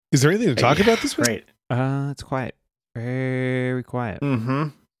Is there anything to talk about this week? Right. It's quiet. Very quiet. Mm-hmm.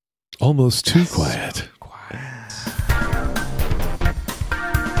 Almost too quiet.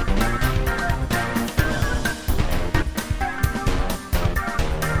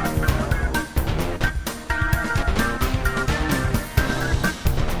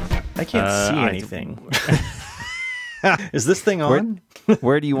 I can't see anything. Is this thing on?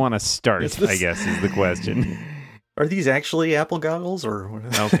 Where do you want to start, Is this- I guess, is the question. Are these actually Apple goggles or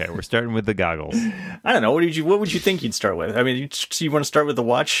what? Okay, we're starting with the goggles. Do I don't know. What would you think you'd start with? I mean, you want to start with the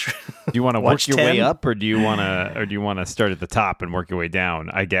watch? you want to work Watch your 10? way up, or do you want to start at the top and work your way down?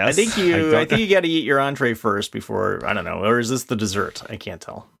 I guess. I think you got to eat your entree first before, I don't know, or is this the dessert? I can't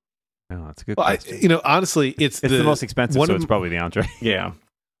tell. Oh, that's a good Well, question. honestly, it's the most expensive, so it's probably the entree. Yeah.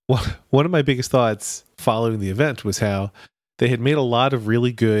 One of my biggest thoughts following the event was how they had made a lot of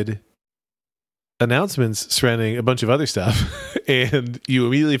really good announcements surrounding a bunch of other stuff, and you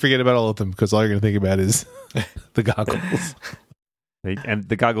immediately forget about all of them because all you're going to think about is the goggles. And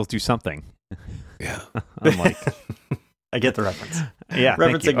the goggles do something. Yeah. Unlike, I get the reference. yeah,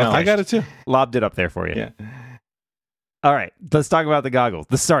 Reference thank you. acknowledged. I got it too. Lobbed it up there for you. Yeah. All right, let's talk about the goggles.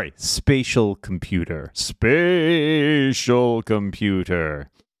 Spatial computer. Spatial computer.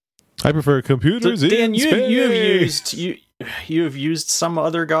 I prefer computers So, Dan, in space. you have used some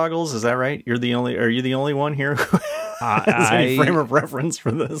other goggles. Is that right? Are you the only one here who has any frame of reference for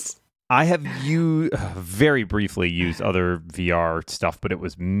this? I have very briefly used other VR stuff, but it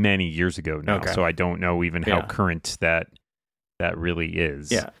was many years ago now, Okay. so I don't know even how current that really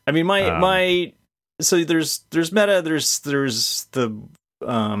is. Yeah, I mean my so there's Meta, there's the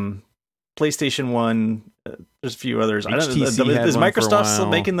PlayStation 1. There's a few others. I don't know. HTC had Is one for a Microsoft still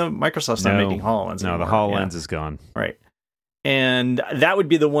while. making Microsoft's not making HoloLens No, anymore. the HoloLens is gone. Right. And that would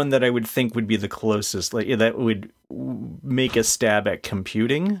be the one that I would think would be the closest, like that would make a stab at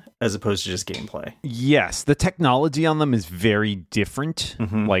computing as opposed to just gameplay. Yes, the technology on them is very different.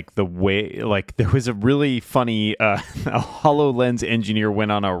 Mhm. Like the way, like there was a really funny a HoloLens engineer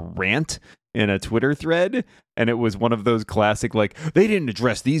went on a rant in a Twitter thread, and it was one of those classic, like, they didn't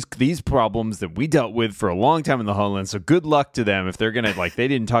address these problems that we dealt with for a long time in the HoloLens, so good luck to them if they're gonna, like, they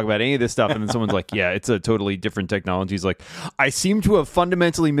didn't talk about any of this stuff. And then someone's like, yeah, it's a totally different technology. He's like, I seem to have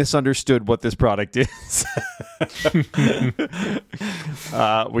fundamentally misunderstood what this product is.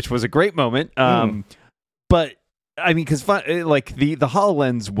 Which was a great moment. But I mean, because like the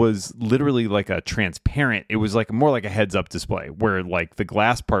HoloLens was literally like a transparent. It was like more like a heads-up display, where like the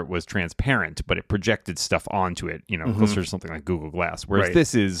glass part was transparent, but it projected stuff onto it. You know, closer to something like Google Glass. Whereas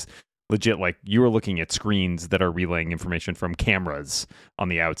this is legit, like you were looking at screens that are relaying information from cameras on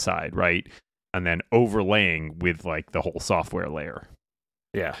the outside, right? And then overlaying with like the whole software layer.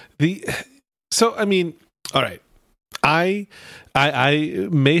 Yeah. So I mean, all right. I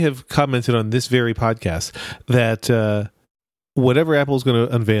may have commented on this very podcast that whatever Apple's going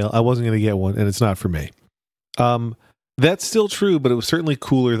to unveil, I wasn't going to get one, and it's not for me. That's still true, but it was certainly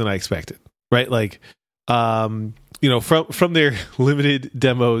cooler than I expected. Right? Like, you know, from their limited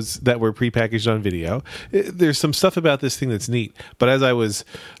demos that were prepackaged on video, there's some stuff about this thing that's neat. But as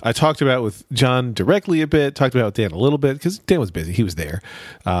I talked about with John directly a bit, talked about Dan a little bit because Dan was busy, he was there.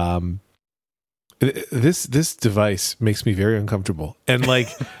 This device makes me very uncomfortable, and like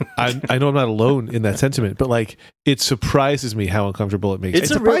I know I'm not alone in that sentiment, but like it surprises me how uncomfortable it makes. It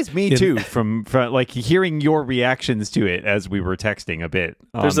surprised me too from like hearing your reactions to it as we were texting a bit.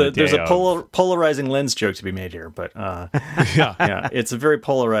 There's a polarizing lens joke to be made here, but yeah, it's a very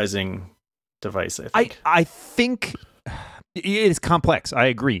polarizing device. I think it is complex. I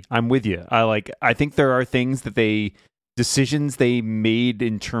agree. I'm with you. I think there are things that decisions they made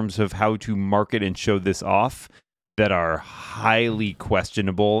in terms of how to market and show this off that are highly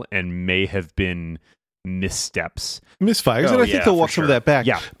questionable and may have been missteps, misfires, and I think they'll walk some of that back.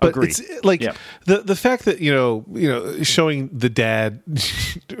 Yeah, but agreed. It's like the fact that you know showing the dad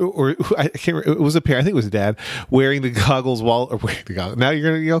or I can't remember, it was a pair. I think it was a dad wearing the goggles while or wearing the goggles. Now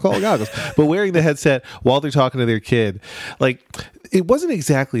you're gonna call it goggles, but wearing the headset while they're talking to their kid, like. It wasn't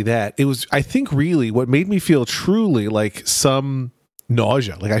exactly that. It was, I think, really what made me feel truly like some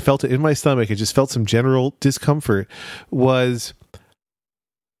nausea. Like I felt it in my stomach. I just felt some general discomfort. Was,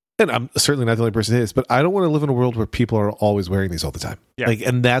 and I'm certainly not the only person who is, but I don't want to live in a world where people are always wearing these all the time. Yeah. Like,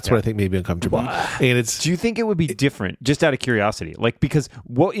 and that's what I think made me uncomfortable. And it's. Do you think it would be different, just out of curiosity? Like, because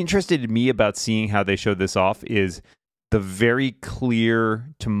what interested me about seeing how they showed this off is the very clear,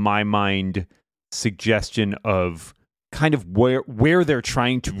 to my mind, suggestion of kind of where they're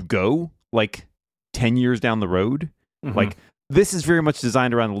trying to go, like 10 years down the road. Like this is very much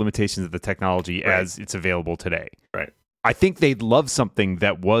designed around the limitations of the technology as it's available today. Right. I think they'd love something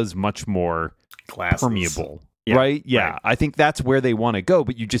that was much more Glasses. permeable, Yeah, right? Yeah, right. I think that's where they want to go,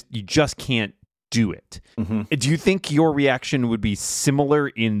 but you just can't do it. Mm-hmm. Do you think your reaction would be similar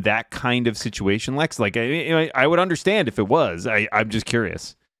in that kind of situation, Lex? Like, I would understand if it was. I'm just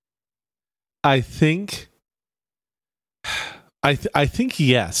curious. I think I think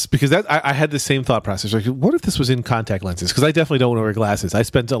yes, because that I had the same thought process. Like, what if this was in contact lenses? Because I definitely don't want to wear glasses. I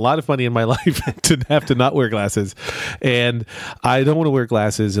spent a lot of money in my life to have to not wear glasses, and I don't want to wear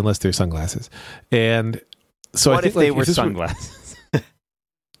glasses unless they're sunglasses. And so What I if think they like, were if this sunglasses?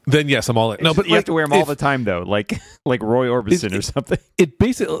 then yes, I'm all in. No, but you have to wear them all if- the time, though, like Roy Orbison or something. It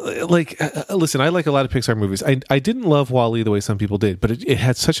basically listen, I like a lot of Pixar movies. I didn't love WALL-E the way some people did, but it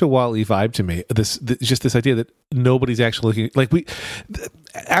had such a WALL-E vibe to me. Just this idea that nobody's actually looking like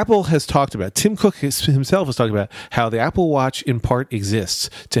Apple has talked about. Tim Cook himself has talked about how the Apple Watch in part exists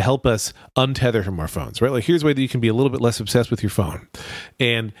to help us untether from our phones, right? Like here's a way that you can be a little bit less obsessed with your phone,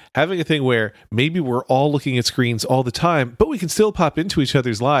 and having a thing where maybe we're all looking at screens all the time, but we can still pop into each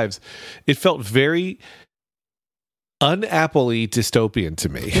other's lives. It felt very un-Apple-y dystopian to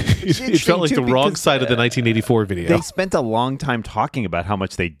me. It felt like too, the wrong because, side of the 1984 video. They spent a long time talking about how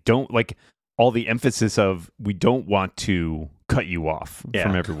much they don't like all the emphasis of we don't want to cut you off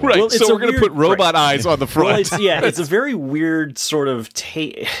from everyone. Right, Well, it's so a we're going to weird- put robot right. eyes on the front. Well, it's a very weird sort of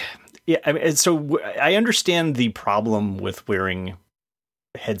take. Yeah, I mean, and so I understand the problem with wearing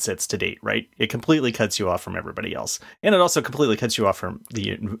headsets to date, right? It completely cuts you off from everybody else, and it also completely cuts you off from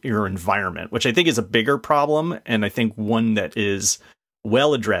your environment, which I think is a bigger problem, and I think one that is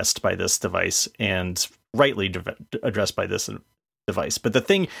well addressed by this device and rightly addressed by this device. But the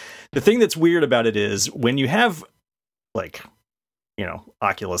thing that's weird about it is when you have like, you know,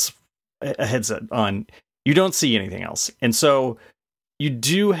 Oculus a headset on, you don't see anything else, and so you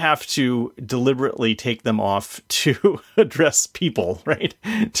do have to deliberately take them off to address people, right?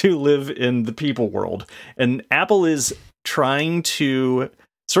 To live in the people world. And Apple is trying to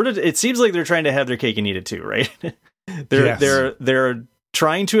sort of, it seems like they're trying to have their cake and eat it too, right? They're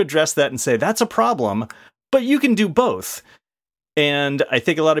trying to address that and say, that's a problem, but you can do both. And I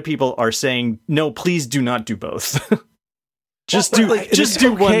think a lot of people are saying, no, please do not do both. Just do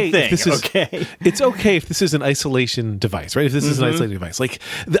one thing. Okay, it's okay if this is an isolation device, right? If this is an isolating device, like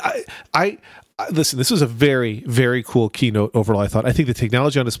I listen. This was a very, very cool keynote overall. I thought. I think the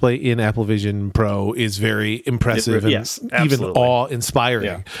technology on display in Apple Vision Pro is very impressive and even awe-inspiring.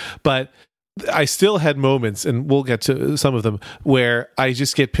 Yeah. But I still had moments, and we'll get to some of them, where I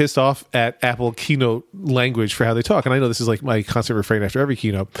just get pissed off at Apple keynote language for how they talk. And I know this is like my constant refrain after every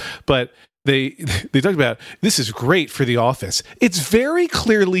keynote, but they talked about this is great for the office. It's very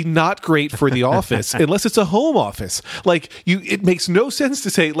clearly not great for the office unless it's a home office. Like it makes no sense to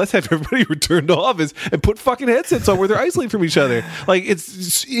say let's have everybody return to office and put fucking headsets on where they're isolated from each other. Like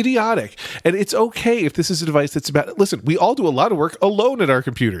it's idiotic. And it's okay if this is a device that's about. Listen, we all do a lot of work alone at our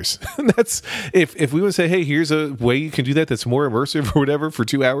computers. And that's if we want to say, hey, here's a way you can do that that's more immersive or whatever for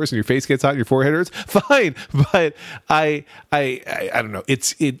 2 hours and your face gets hot and your forehead hurts. Fine, but I don't know.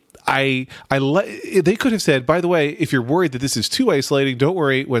 They could have said, by the way, if you're worried that this is too isolating, don't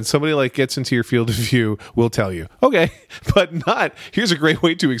worry. When somebody like gets into your field of view, we'll tell you. Okay, but not. Here's a great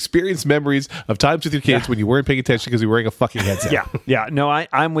way to experience memories of times with your kids when you weren't paying attention because you were wearing a fucking headset. Yeah. No,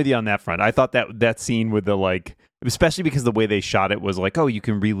 I'm with you on that front. I thought that scene with the like, especially because the way they shot it was like, oh, you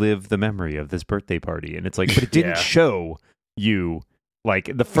can relive the memory of this birthday party, and it's like, but it didn't show you.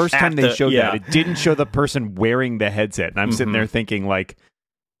 Like the first time they showed that, it didn't show the person wearing the headset, and I'm sitting there thinking like.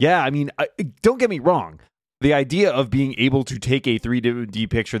 Yeah, I mean, don't get me wrong. The idea of being able to take a 3D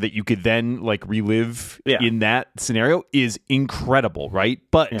picture that you could then like relive in that scenario is incredible, right?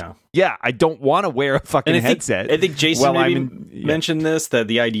 But I don't want to wear a fucking headset. I think Jason mentioned this, that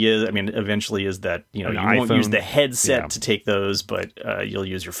the idea, I mean, eventually is that, you know, you won't use the headset to take those, but you'll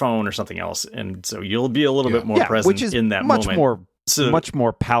use your phone or something else. And so you'll be a little bit more present which is in that much moment. Much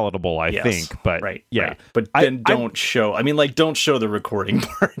more palatable, I think. But right. But then don't show the recording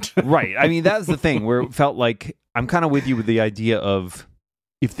part. Right. I mean, that's the thing where it felt like I'm kind of with you with the idea of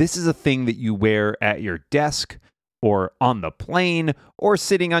if this is a thing that you wear at your desk or on the plane or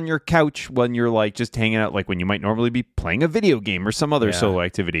sitting on your couch when you're like just hanging out, like when you might normally be playing a video game or some other solo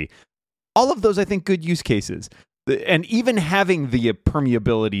activity. All of those, I think, good use cases. And even having the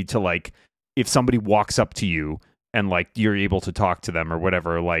permeability to like if somebody walks up to you and like you're able to talk to them or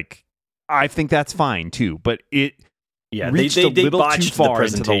whatever, like I think that's fine too. But reached a little too botched far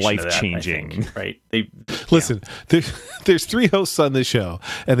into the presentation of that, life-changing. I think, right? Listen, there's 3 hosts on this show,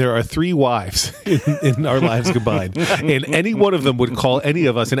 and there are 3 wives in our lives combined. And any one of them would call any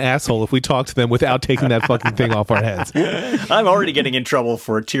of us an asshole if we talked to them without taking that fucking thing off our heads. I'm already getting in trouble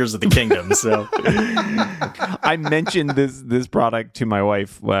for Tears of the Kingdom, so I mentioned this product to my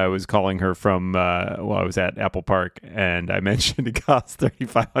wife while I was calling her from while I was at Apple Park, and I mentioned it costs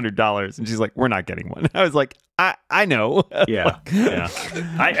 $3,500, and she's like, "We're not getting one." I was like, I know. yeah.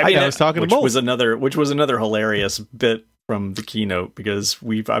 I mean, I was talking to which Molt. was another hilarious bit from the keynote, because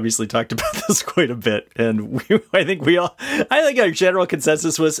we've obviously talked about this quite a bit, and I think our general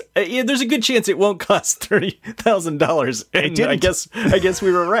consensus was there's a good chance it won't cost $30,000. And I guess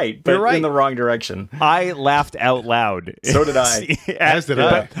we were right, but right. in the wrong direction. I laughed out loud. So did I. As did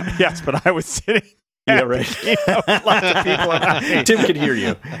I. Yes, but I was sitting. Yeah, right. Lots of people around me. Tim could hear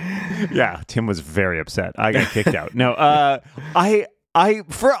you. Yeah, Tim was very upset. I got kicked out. No, on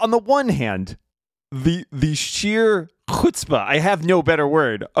the one hand, the sheer chutzpah, I have no better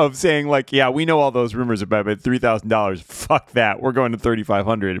word, of saying like, yeah, we know all those rumors about it, $3,000. Fuck that. We're going to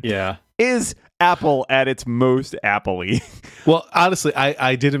 $3,500. Yeah. Is Apple at its most Apple-y. Well, honestly,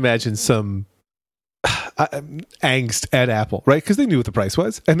 I did imagine some angst at Apple, right? Because they knew what the price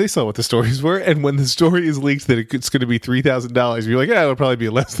was and they saw what the stories were. And when the story is leaked that it's going to be $3,000, you're like, yeah, it'll probably be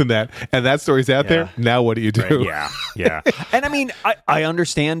less than that. And that story's out there. Now what do you do? Right. Yeah. And I mean, I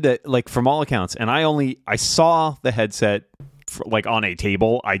understand that, like, from all accounts, and I saw the headset like on a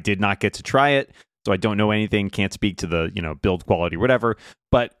table. I did not get to try it, so I don't know anything, can't speak to the, build quality or whatever.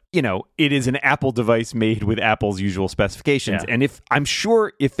 But, it is an Apple device made with Apple's usual specifications. Yeah. And I'm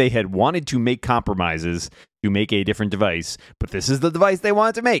sure if they had wanted to make compromises to make a different device, but this is the device they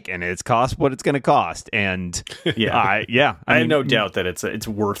wanted to make, and it's cost what it's going to cost. And I have no doubt that it's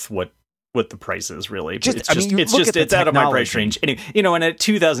worth what the price is, really. It's out of my price range. And at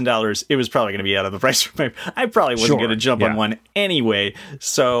 $2,000, it was probably going to be out of the price range. I probably wasn't going to jump on one anyway.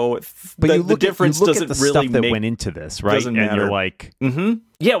 So, but the difference doesn't at the really stuff that went into this, right? Doesn't and matter. You're like,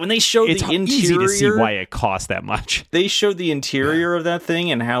 yeah, when they showed it's the interior, easy to see why it cost that much. They showed the interior of that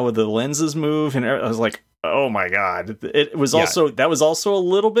thing and how the lenses move, and I was like, oh my god! It was also a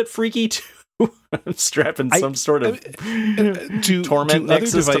little bit freaky too. I'm strapping some sort of torment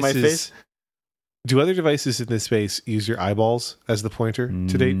nexus to my face. Do other devices in this space use your eyeballs as the pointer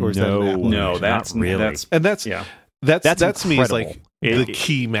to date, or is that an Apple? No, that's not really. That's me is like the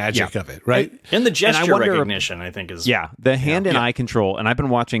key magic of it, right? And the gesture recognition, I think, is the hand and eye control. And I've been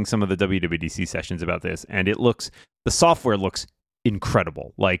watching some of the WWDC sessions about this, and the software looks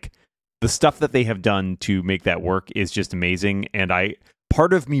incredible. Like, the stuff that they have done to make that work is just amazing. And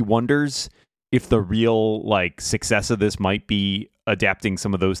part of me wonders if the real success of this might be adapting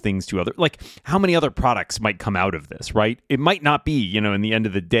some of those things to other, how many other products might come out of this, right? It might not be, in the end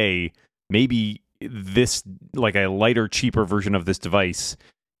of the day, maybe this, a lighter, cheaper version of this device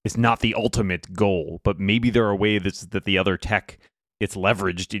is not the ultimate goal, but maybe there are ways that the other tech gets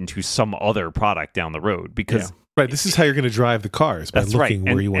leveraged into some other product down the road, because right, this is how you're going to drive the cars, by looking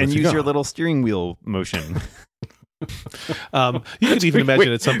where you want to go. And use your little steering wheel motion. You could even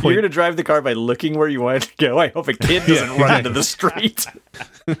imagine at some point you're going to drive the car by looking where you want it to go. I hope a kid doesn't run into the street.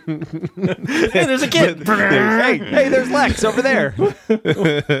 Hey, there's a kid. hey, there's Lex over there.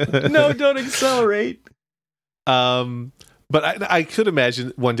 No, don't accelerate. But I could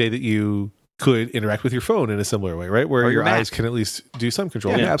imagine one day that you could interact with your phone in a similar way, right? Where your eyes can at least do some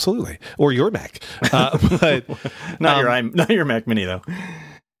control. Yeah, absolutely. Or your Mac. But not your Mac Mini though.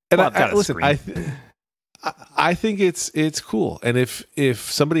 And listen, I think it's cool. And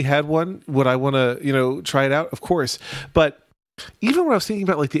if somebody had one, would I want to, try it out? Of course. But even when I was thinking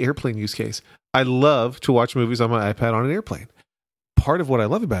about the airplane use case, I love to watch movies on my iPad on an airplane. Part of what I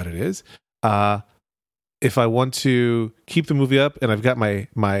love about it is, if I want to keep the movie up and I've got my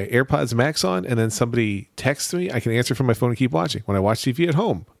AirPods Max on and then somebody texts me, I can answer from my phone and keep watching. When I watch TV at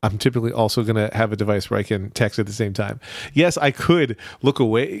home, I'm typically also going to have a device where I can text at the same time. Yes, I could look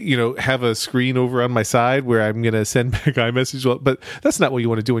away, have a screen over on my side where I'm going to send back iMessage, but that's not what you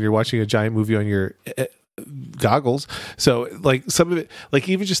want to do when you're watching a giant movie on your goggles. So some of it,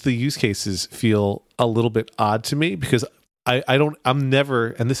 even just the use cases feel a little bit odd to me, because I'm never,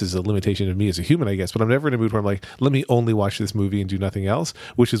 and this is a limitation of me as a human, I guess, but I'm never in a mood where I'm like, let me only watch this movie and do nothing else,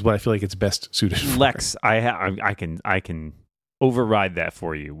 which is what I feel like it's best suited for. Lex, I can override that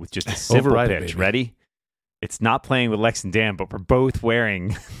for you with just a simple pitch. Ready? It's not playing with Lex and Dan, but we're both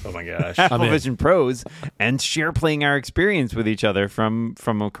wearing oh my gosh, Apple Vision Pros and share playing our experience with each other from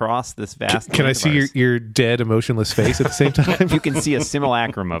across this vast. Can I see your dead, emotionless face at the same time? You can see a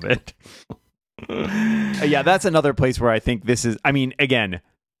simulacrum of it. Yeah, that's another place where I think this is, I mean, again,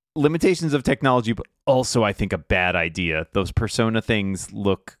 limitations of technology, but also I think a bad idea. Those Persona things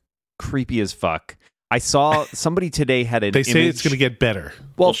look creepy as fuck. I saw somebody today had an They say image. it's going to get better.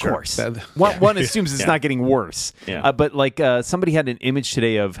 Well, of sure. course. One assumes it's not getting worse. Yeah. But like somebody had an image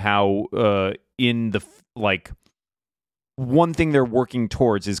today of how in the one thing they're working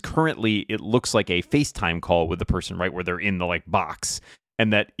towards is currently it looks like a FaceTime call with the person, right, where they're in the like box,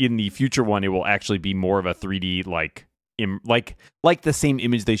 and that in the future one it will actually be more of a 3D like the same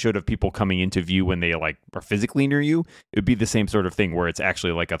image they showed of people coming into view when they like are physically near you. It would be the same sort of thing where it's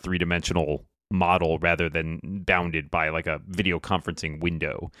actually like a 3-dimensional model rather than bounded by like a video conferencing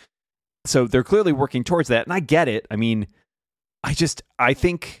window. So they're clearly working towards that, and I get it. I mean, I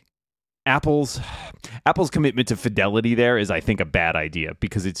think Apple's commitment to fidelity there is, I think, a bad idea,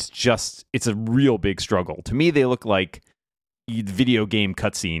 because it's a real big struggle. To me, they look like video game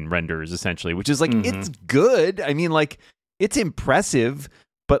cutscene renders essentially, which is like it's good. I mean, like it's impressive,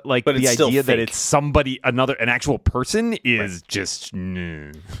 but like the idea that it's somebody, an actual person is just.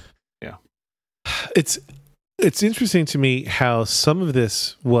 Yeah. It's interesting to me how some of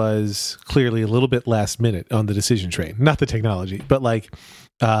this was clearly a little bit last minute on the decision train. Not the technology, but like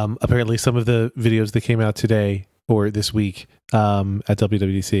apparently some of the videos that came out today or this week at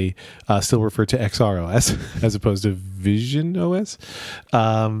WWDC still refer to XROS as opposed to Vision OS.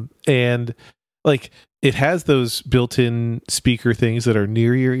 And like it has those built-in speaker things that are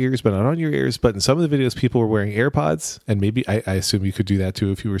near your ears but not on your ears. But in some of the videos, people were wearing AirPods, and maybe I assume you could do that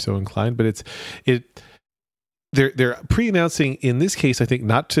too if you were so inclined. But they're pre-announcing in this case, I think,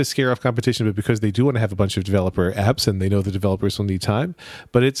 not to scare off competition, but because they do want to have a bunch of developer apps and they know the developers will need time.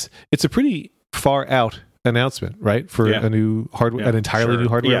 But it's a pretty far out announcement, right? For a new hardware, an entirely new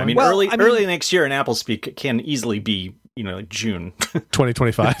hardware. Yeah, I mean, early next year in Apple speak can easily be, like June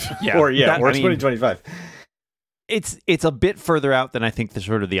 2025. or 2025. It's a bit further out than I think the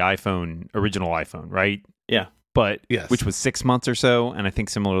original iPhone, right? Yeah. But yes. Which was 6 months or so, and I think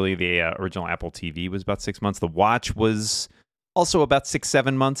similarly the original Apple TV was about 6 months. The Watch was also about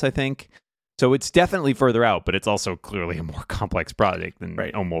 6-7 months, I think. So it's definitely further out, but it's also clearly a more complex project than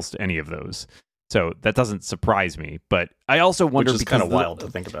almost any of those. So that doesn't surprise me. But I also wonder, which is kind of wild to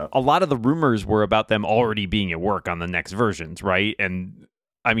think about. A lot of the rumors were about them already being at work on the next versions, right? And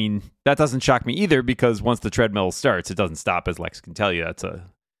I mean, that doesn't shock me either, because once the treadmill starts, it doesn't stop, as Lex can tell you. That's a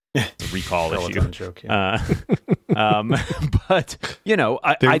recall issue. Joke, yeah. But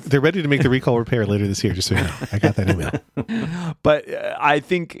they're ready to make the recall repair later this year. Just so you know, I got that email. But I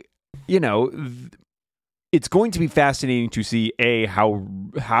think it's going to be fascinating to see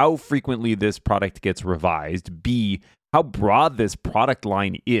how frequently this product gets revised. B, how broad this product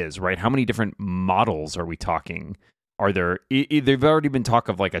line is. Right? How many different models are we talking? Are there? There've already been talk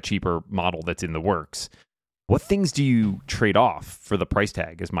of like a cheaper model that's in the works. What things do you trade off for the price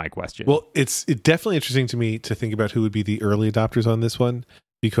tag is my question. Well, it's definitely interesting to me to think about who would be the early adopters on this one,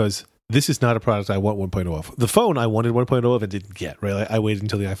 because this is not a product I want 1.0 of. The phone I wanted 1.0 of and didn't get, right? I waited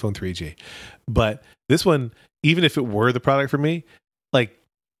until the iPhone 3G. But this one, even if it were the product for me, like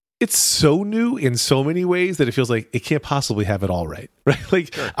it's so new in so many ways that it feels like it can't possibly have it all right?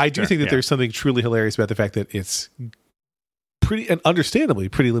 Like I do think that there's something truly hilarious about the fact that it's pretty, and understandably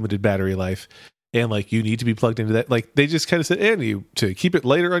pretty limited battery life. And like you need to be plugged into that. Like they just kind of said, and you to keep it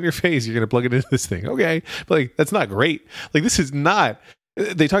lighter on your face, you're going to plug it into this thing. Okay, but like that's not great. Like this is not.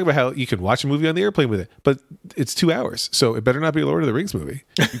 They talk about how you can watch a movie on the airplane with it, but it's 2 hours, so it better not be a Lord of the Rings movie.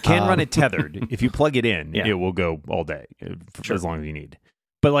 You can run it tethered. If you plug it in, it will go all day for as long as you need.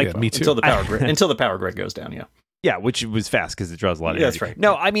 But like me too. Until the power grid goes down. Yeah. Yeah, which was fast because it draws a lot of energy. That's right.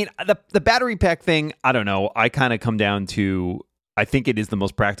 No, I mean the battery pack thing. I don't know. I kind of come down to. I think it is the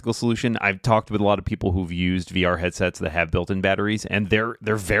most practical solution. I've talked with a lot of people who've used VR headsets that have built-in batteries, and they're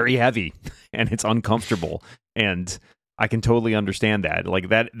very heavy and it's uncomfortable. And I can totally understand that. Like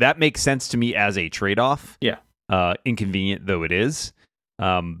that makes sense to me as a trade-off. Yeah. Inconvenient though it is.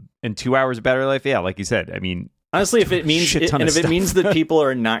 And 2 hours of battery life, yeah, like you said. I mean, honestly, if it means it means that people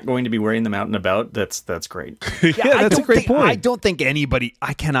are not going to be wearing them out and about, that's great. That's a great point. I don't think anybody.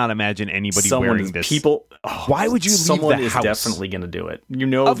 I cannot imagine anybody wearing this. Why would you leave someone the house? Is definitely going to do it.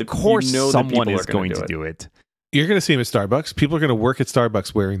 Of course, someone is going to do it. You're going to see them at Starbucks. People are going to work at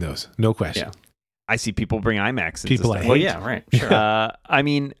Starbucks wearing those. No question. Yeah. I see people bring iMacs. People I hate. Well, yeah, right. Sure. I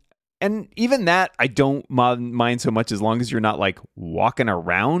mean, and even that, I don't mind so much as long as you're not like walking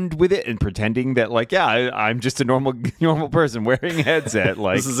around with it and pretending that like, yeah, I'm just a normal person wearing a headset.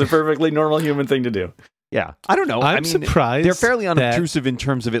 Like this is a perfectly normal human thing to do. Yeah, I don't know. I'm surprised they're fairly unobtrusive in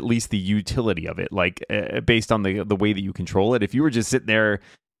terms of at least the utility of it, like based on the way that you control it. If you were just sitting there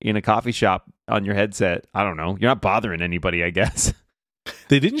in a coffee shop on your headset, I don't know. You're not bothering anybody, I guess.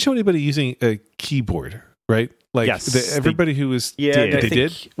 They didn't show anybody using a keyboard, right? Like Yes, everybody who was they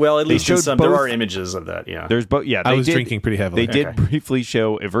did. Well, at least in showed some, there both. are images of that. Yeah, There's both. Yeah, I they was did, drinking pretty heavily. They did Okay. briefly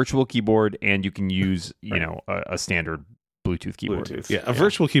show a virtual keyboard, and you can use, a standard Bluetooth keyboard. Bluetooth. Yeah, a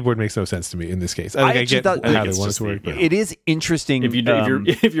virtual keyboard makes no sense to me in this case. I actually get thought- how it's they want it just to work. the- But It is interesting.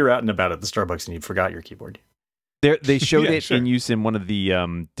 If you're out and about at the Starbucks and you forgot your keyboard, They showed Yeah, it sure. in use in one of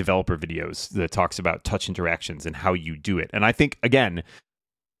the developer videos that talks about touch interactions and how you do it. And I think, again,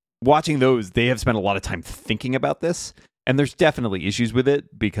 watching those, they have spent a lot of time thinking about this. And there's definitely issues with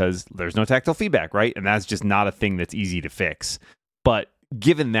it because there's no tactile feedback, right? And that's just not a thing that's easy to fix. But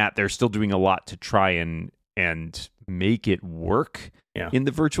given that, they're still doing a lot to try and make it work in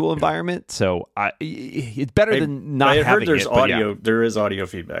the virtual environment. So it's better than not I having heard there's it. but yeah. audio. There is audio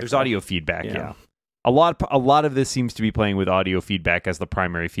feedback. There's though. audio feedback, Yeah. yeah. A lot of this seems to be playing with audio feedback as the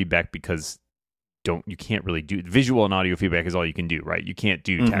primary feedback because you can't really do visual and audio feedback is all you can do, right? You can't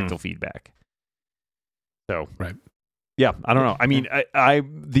do tactile feedback. So Right. Yeah, I don't know. I mean,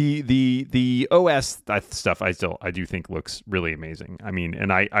 the OS stuff I do think looks really amazing. I mean,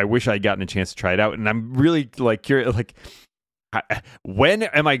 and I wish I'd gotten a chance to try it out, and I'm really like curious, like when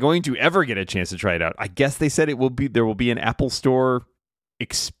am I going to ever get a chance to try it out? I guess they said there will be an Apple Store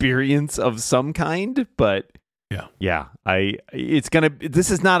experience of some kind, but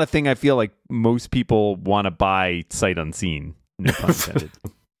this is not a thing I feel like most people want to buy sight unseen. No pun intended.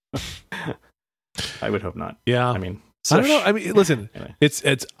 I would hope not. Yeah, I mean, I don't know. I mean, listen, Anyway.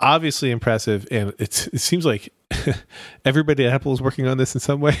 it's obviously impressive, and it seems like everybody at Apple is working on this in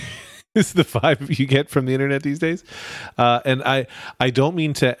some way. Is the vibe you get from the internet these days, and I don't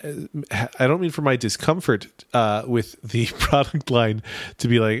mean for my discomfort with the product line to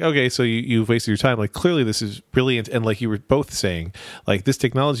be like, okay, so you've wasted your time. Like, clearly this is brilliant, and like you were both saying, like this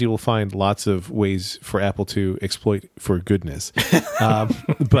technology will find lots of ways for Apple to exploit for goodness.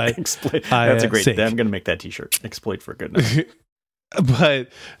 But Exploit. That's a great. sake. I'm going to make that T-shirt. Exploit for goodness. But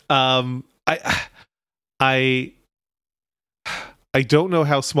I don't know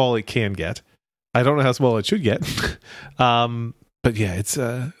how small it can get. I don't know how small it should get. But yeah, it's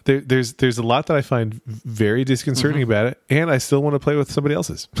there's a lot that I find very disconcerting about it, and I still want to play with somebody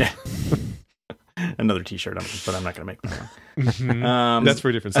else's. Another T-shirt, but I'm not going to make that one. That's for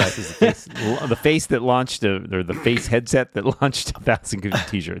a different site. The face that launched, or the face headset that launched 1,000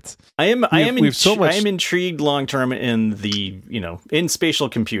 T-shirts. I am intrigued long term in in spatial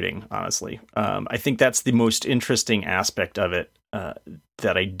computing. Honestly, I think that's the most interesting aspect of it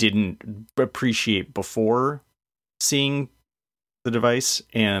that I didn't appreciate before seeing the device,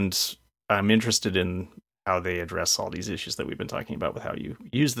 and I'm interested in how they address all these issues that we've been talking about with how you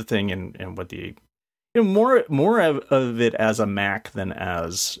use the thing and what the more of it as a Mac than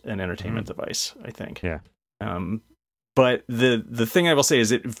as an entertainment device, I think. Yeah. But the thing I will say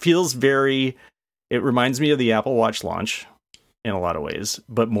is it reminds me of the Apple Watch launch in a lot of ways,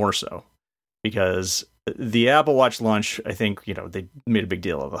 but more so because the Apple Watch launch, I think, they made a big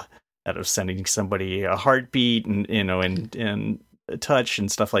deal out of sending somebody a heartbeat and and a touch and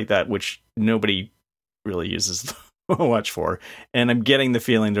stuff like that, which nobody really uses the watch for. And I'm getting the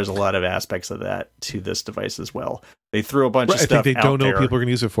feeling there's a lot of aspects of that to this device as well. They threw a bunch of stuff I think they don't know what people are going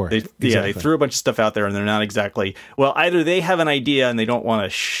to use it for. They threw a bunch of stuff out there, and they're not exactly either they have an idea and they don't want to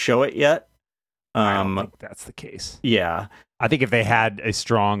show it yet. I don't think that's the case. Yeah. I think if they had a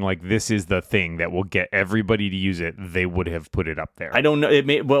strong, like, this is the thing that will get everybody to use it, they would have put it up there. I don't know. It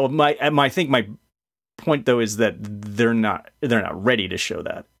may, well, I think my point though is that they're not ready to show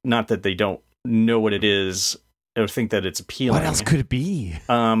that. Not that they don't know what it is or think that it's appealing. What else could it be?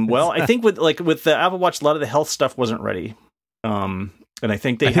 Well, I think with the Apple Watch, a lot of the health stuff wasn't ready. And I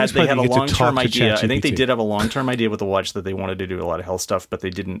think they had a long-term idea. I think they did have a long-term idea with the watch that they wanted to do a lot of health stuff, but they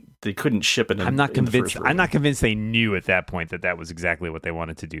couldn't ship it. I'm not convinced. I'm not convinced they knew at that point that was exactly what they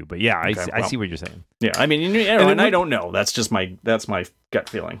wanted to do. But yeah, I see what you're saying. Yeah, I mean, and I don't know. That's just my gut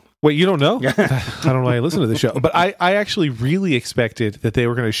feeling. Wait, you don't know? I don't know why I listen to the show, but I actually really expected that they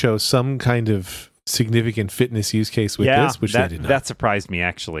were going to show some kind of significant fitness use case with this, which they did not. That surprised me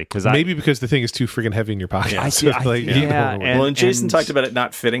actually, because maybe because the thing is too freaking heavy in your pocket. Yeah, and Jason talked about it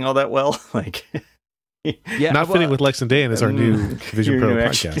not fitting all that well, like not fitting with Lex and Dan is our new Vision Pro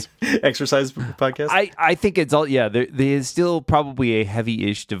podcast, exercise podcast. I think it's all there is still probably a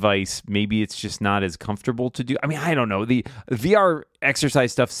heavy-ish device. Maybe it's just not as comfortable to do. I mean, I don't know. The VR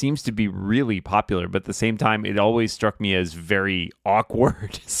exercise stuff seems to be really popular, but at the same time, it always struck me as very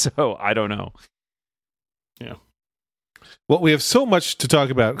awkward. So I don't know. Yeah. Well, we have so much to talk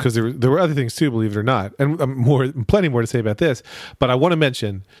about because there were other things too, believe it or not, and plenty more to say about this. But I want to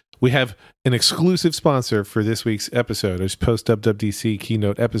mention we have an exclusive sponsor for this week's episode, it's post WWDC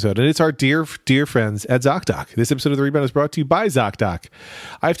keynote episode, and it's our dear friends at ZocDoc. This episode of The Rebound is brought to you by ZocDoc.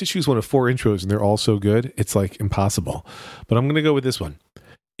 I have to choose one of 4 intros, and they're all so good, it's like impossible. But I'm going to go with this one.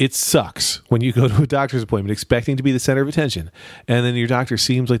 It sucks when you go to a doctor's appointment expecting to be the center of attention, and then your doctor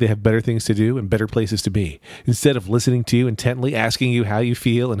seems like they have better things to do and better places to be. Instead of listening to you intently, asking you how you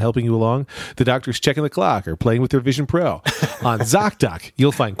feel and helping you along, the doctor's checking the clock or playing with their Vision Pro. On ZocDoc,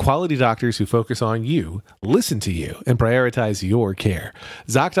 you'll find quality doctors who focus on you, listen to you, and prioritize your care.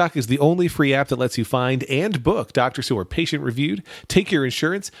 ZocDoc is the only free app that lets you find and book doctors who are patient-reviewed, take your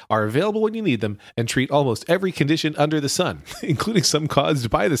insurance, are available when you need them, and treat almost every condition under the sun, including some caused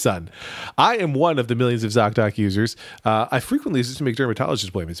by the sun. I am one of the millions of ZocDoc users. I frequently use it to make dermatologist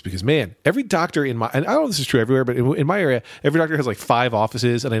appointments because, man, every doctor and I don't know if this is true everywhere, but in my area, every doctor has like 5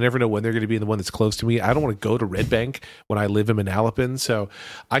 offices, and I never know when they're going to be in the one that's close to me. I don't want to go to Red Bank when I live in Manalapan, so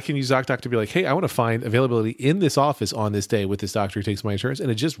I can use ZocDoc to be like, hey, I want to find availability in this office on this day with this doctor who takes my insurance, and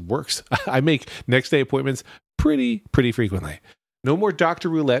it just works. I make next day appointments pretty frequently. No more doctor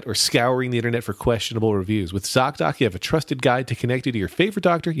roulette or scouring the internet for questionable reviews. With ZocDoc, you have a trusted guide to connect you to your favorite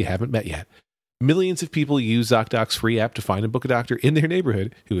doctor you haven't met yet. Millions of people use ZocDoc's free app to find and book a doctor in their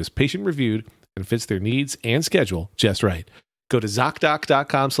neighborhood who is patient-reviewed and fits their needs and schedule just right. Go to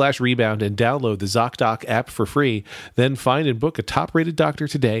ZocDoc.com/rebound and download the ZocDoc app for free. Then find and book a top-rated doctor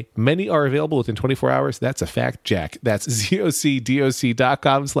today. Many are available within 24 hours. That's a fact, Jack. That's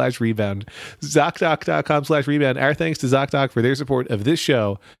ZocDoc.com/rebound. ZocDoc.com/rebound. Our thanks to ZocDoc for their support of this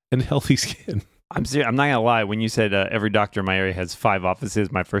show and healthy skin. I'm serious. I'm not gonna lie. When you said every doctor in my area has 5 offices,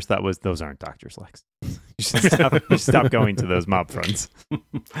 my first thought was those aren't doctors, Lex. You should stop going to those mob fronts.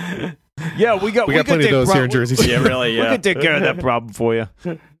 Yeah, we got plenty of those here in Jersey. Yeah, really. Yeah, we can take care of that problem for you.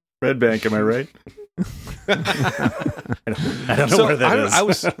 Red Bank, am I right? I don't know where that is.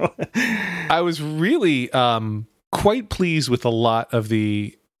 I was really quite pleased with a lot of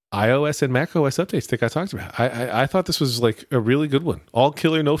the iOS and macOS updates that I talked about. I thought this was like a really good one. All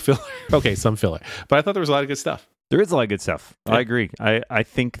killer, no filler. Okay, some filler, but I thought there was a lot of good stuff. There is a lot of good stuff. Yeah. I agree. I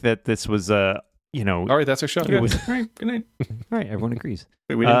think that this was all right, that's our show. All right, good night. All right, everyone agrees.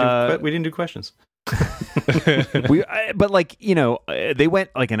 Wait, we didn't do questions. But they went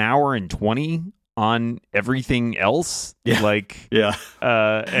like an hour and 20 on everything else. Yeah.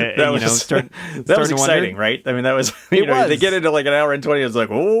 That was exciting, right? I mean, that was they get into like an hour and 20. It's like,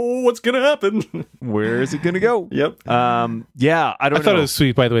 oh, what's gonna happen? Where is it gonna go? Yep. I thought it was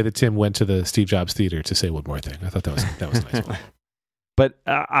sweet, by the way, that Tim went to the Steve Jobs Theater to say one more thing. I thought that was a nice one. But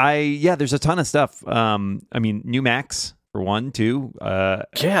there's a ton of stuff. New Macs for one, too.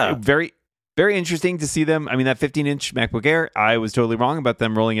 Very, very interesting to see them. I mean, that 15-inch MacBook Air, I was totally wrong about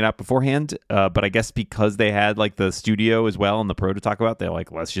them rolling it out beforehand. But I guess because they had like the Studio as well and the Pro to talk about, they're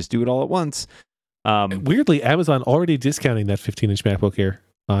like, let's just do it all at once. Weirdly, Amazon already discounting that 15-inch MacBook Air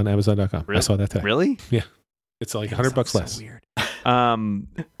on Amazon.com. Really? I saw that today. Really? Yeah. It's like $100 less. So weird. I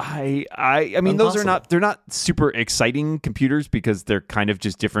mean, those they're not super exciting computers because they're kind of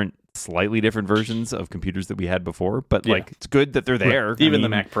just slightly different versions of computers that we had before. But like, it's good that they're there. Right. Even the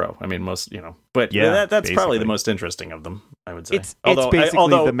Mac Pro. I mean, most, but that's basically probably the most interesting of them, I would say. It's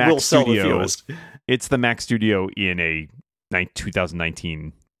basically the Mac Studio. It's the Mac Studio in a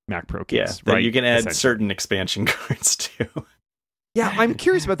 2019 Mac Pro case, right? You can add certain expansion cards too. Yeah, I'm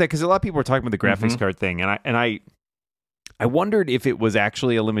curious about that because a lot of people are talking about the graphics card thing, and I wondered if it was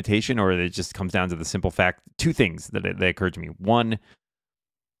actually a limitation or it just comes down to the simple fact. 2 things that occurred to me. One,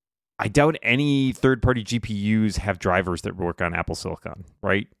 I doubt any third-party GPUs have drivers that work on Apple Silicon,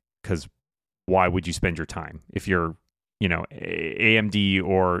 right? Because why would you spend your time if you're, AMD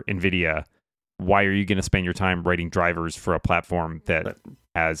or NVIDIA? Why are you going to spend your time writing drivers for a platform that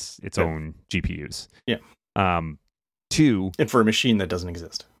has its own GPUs? Yeah. 2, and for a machine that doesn't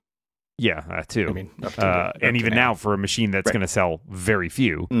exist. Yeah, that too. I mean, and even now for a machine that's going to sell very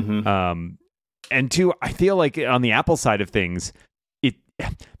few. Mm-hmm. And 2, I feel like on the Apple side of things,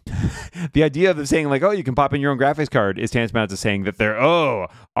 the idea of them saying like, oh, you can pop in your own graphics card is tantamount to saying that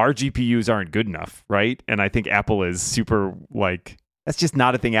our GPUs aren't good enough, right? And I think Apple is super like, that's just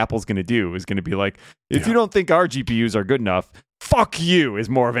not a thing Apple's going to do. Is going to be like, if you don't think our GPUs are good enough, fuck you is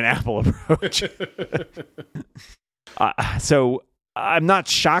more of an Apple approach. So I'm not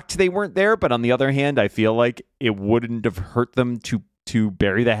shocked they weren't there, but on the other hand, I feel like it wouldn't have hurt them to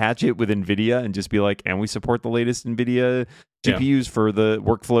bury the hatchet with NVIDIA and just be like, and we support the latest NVIDIA GPUs for the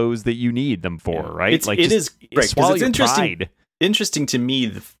workflows that you need them for, right? It's interesting to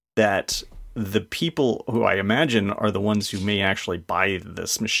me that the people who I imagine are the ones who may actually buy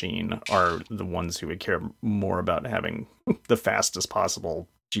this machine are the ones who would care more about having the fastest possible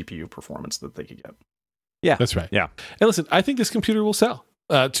GPU performance that they could get. Yeah, That's right. Yeah. And listen, I think this computer will sell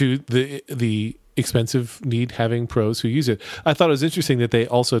to the expensive need having pros who use it. I thought it was interesting that they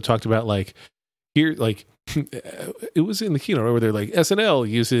also talked about like here, like it was in the keynote where they're like SNL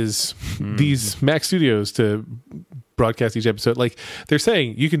uses these Mac Studios to broadcast each episode. Like they're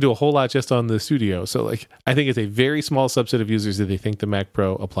saying you can do a whole lot just on the studio. So like I think it's a very small subset of users that they think the Mac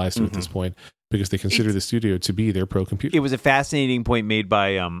Pro applies to at this point because they consider the studio to be their pro computer. It was a fascinating point made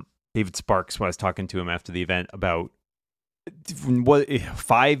by David Sparks when I was talking to him after the event about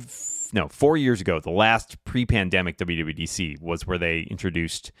 4 years ago, the last pre-pandemic WWDC was where they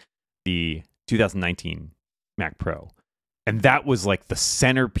introduced the 2019 Mac Pro. And that was like the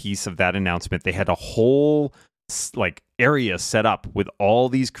centerpiece of that announcement. They had a whole like area set up with all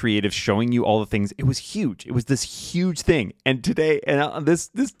these creatives showing you all the things. It was huge. It was this huge thing. And today, and this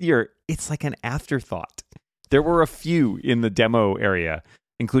year, it's like an afterthought. There were a few in the demo area,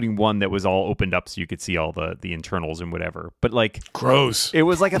 including one that was all opened up so you could see all the internals and whatever. But like, Gross. it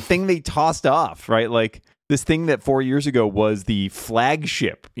was like a thing they tossed off, right? Like this thing that 4 years ago was the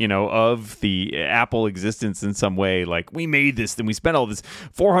flagship, of the Apple existence in some way. Like we made this, then we spent all this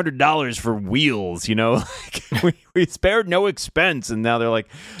 $400 for wheels, like we spared no expense. And now they're like,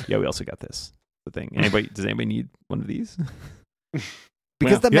 yeah, we also got this the thing. Does anybody need one of these?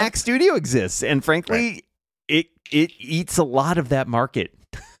 Because the Mac Studio exists. And frankly, it eats a lot of that market.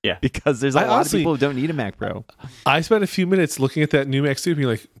 Yeah, because there's a lot of people who don't need a Mac Pro. I spent a few minutes looking at that new Mac Studio, being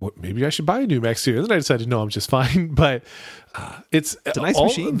like, "What? Maybe I should buy a new Mac Studio." And then I decided, no, I'm just fine. But it's a nice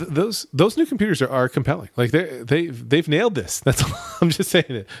machine. Those new computers are compelling. Like they've nailed this. That's all. I'm just saying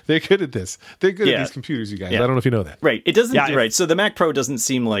it. They're good at this. They're good at these computers, you guys. I don't know if you know that. Right. It doesn't. Right. So the Mac Pro doesn't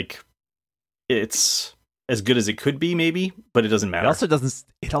seem like it's as good as it could be, maybe, but it doesn't matter.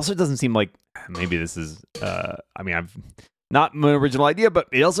 It also doesn't seem like maybe this is. I've. Not my original idea, but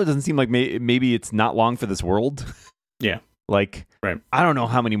it also doesn't seem like maybe it's not long for this world. Yeah. Like, I don't know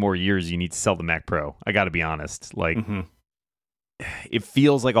how many more years you need to sell the Mac Pro. I got to be honest. Like, it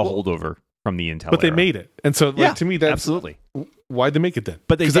feels like a holdover from the Intel But they era. made it. And so, like, to me, that's... Absolutely. Why'd they make it then?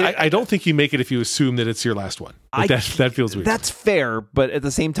 But because I don't think you make it if you assume that it's your last one. Like that feels weird. That's fair, but at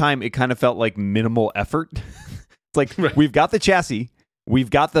the same time, it kind of felt like minimal effort. It's like, we've got the chassis.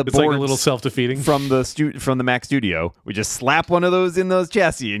 We've got the boards like a little self-defeating from the Mac Studio. We just slap one of those in those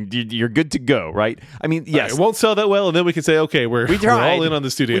chassis, and you're good to go, right? I mean, yes, it won't sell that well, and then we can say, okay, we're all in on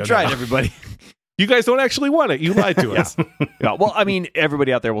the studio. We tried, now. Everybody. You guys don't actually want it. You lied to us. Yeah. Well, I mean,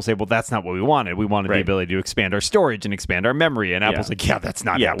 everybody out there will say, well, that's not what we wanted. We wanted the ability to expand our storage and expand our memory. And Apple's like, that's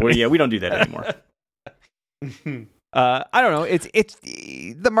not happening. We don't do that anymore. I don't know. It's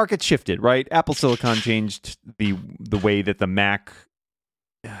the market shifted, right? Apple Silicon changed the way that the Mac.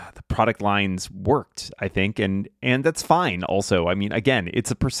 The product lines worked, I think, and that's fine. Also, I mean, again, it's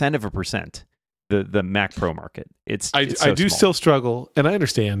a percent of a percent. The Mac Pro market. I do still struggle, and I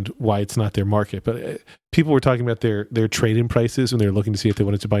understand why it's not their market. But people were talking about their trade-in prices when they were looking to see if they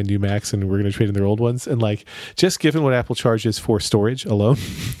wanted to buy new Macs, and we're going to trade in their old ones. And like, just given what Apple charges for storage alone,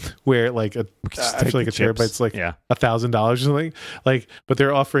 where like I feel like a terabyte's like $1,000 or something. Like, but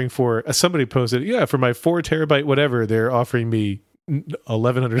they're offering for somebody posted, for my 4 terabyte whatever, they're offering me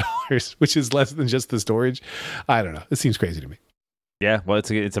 $1,100, which is less than just the storage. I don't know. It seems crazy to me. Yeah, well,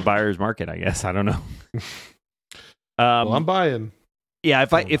 it's a buyer's market, I guess. I don't know. Well, I'm buying. Yeah,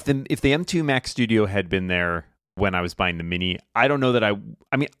 if the M2 Mac Studio had been there when I was buying the Mini, I don't know that I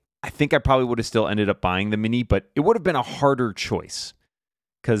mean, I think I probably would have still ended up buying the Mini, but it would have been a harder choice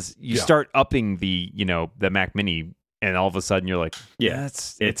because you start upping the Mac Mini, and all of a sudden you're like,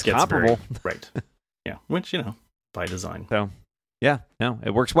 it's comparable, right? Yeah, which by design. So. Yeah, no,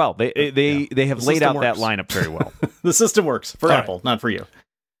 it works well. They have laid out that lineup very well. The system works for Apple, not for you.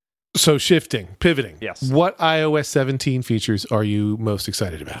 So pivoting. Yes. What iOS 17 features are you most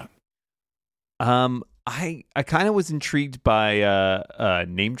excited about? I kind of was intrigued by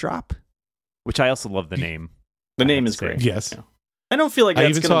Name Drop, which I also love the name. The name is great. Yes. Yeah. I don't feel like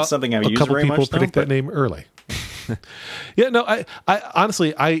that's going to be something I use very much. A couple people predict that name early. Yeah, no, I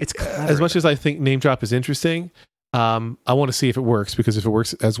honestly, as much as I think Name Drop is interesting, I want to see if it works, because if it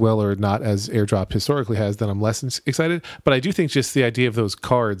works as well or not as AirDrop historically has, then I'm less excited. But I do think just the idea of those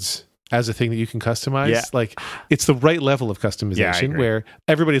cards as a thing that you can customize, like it's the right level of customization where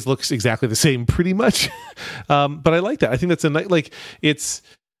everybody's looks exactly the same pretty much. But I like that. I think that's a nice, like it's,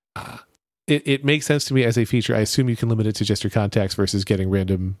 it makes sense to me as a feature. I assume you can limit it to just your contacts versus getting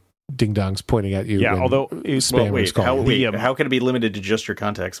random ding dongs pointing at you. Yeah, when although spammers call you. how can it be limited to just your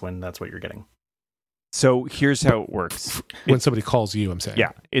contacts when that's what you're getting? So here's how it works. When somebody calls you, I'm saying.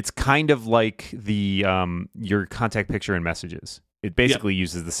 Yeah, it's kind of like the your contact picture in Messages. It basically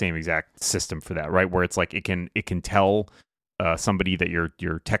uses the same exact system for that, right? Where it's like it can tell somebody that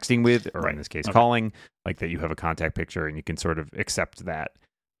you're texting with, or in this case, calling, like that you have a contact picture, and you can sort of accept that.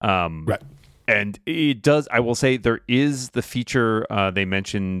 Right. And it does. I will say there is the feature they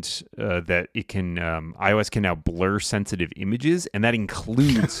mentioned that it can iOS can now blur sensitive images, and that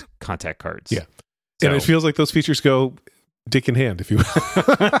includes contact cards. Yeah. So, and it feels like those features go dick in hand, if you will.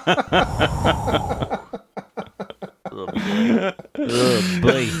 Oh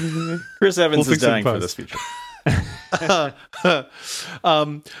boy. Chris Evans is dying for this feature. But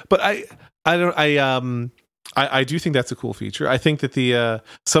I do think that's a cool feature. I think that the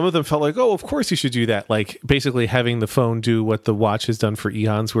some of them felt like, oh, of course you should do that. Like basically having the phone do what the watch has done for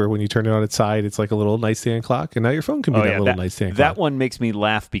eons, where when you turn it on its side, it's like a little nightstand clock, and now your phone can be little nightstand clock. That one makes me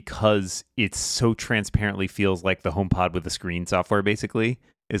laugh because it so transparently feels like the HomePod with the screen software. Basically,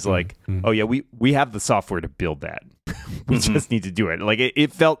 is like, oh yeah, we have the software to build that. We just need to do it. Like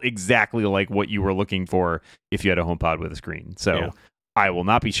it felt exactly like what you were looking for if you had a HomePod with a screen. So I will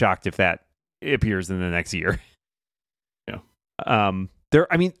not be shocked if that appears in the next year. Yeah. Go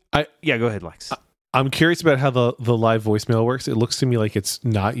ahead, Lex. I'm curious about how the live voicemail works. It looks to me like it's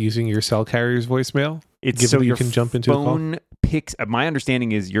not using your cell carrier's voicemail. It's so you can jump into phone the call. Picks. My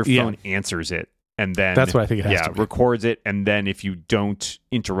understanding is your phone answers it, and then that's what I think it has to be. Records it, and then if you don't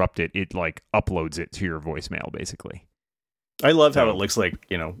interrupt it, it like uploads it to your voicemail, basically. I love how it looks like,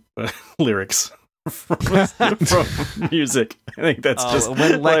 lyrics from music. I think that's just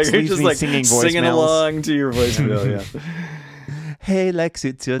when Lex leaves me singing along to your voicemail. Yeah. Hey Lex,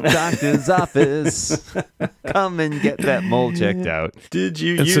 it's your doctor's office. Come and get that mole checked out. Did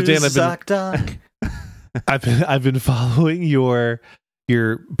you use ZocDoc? I've been following your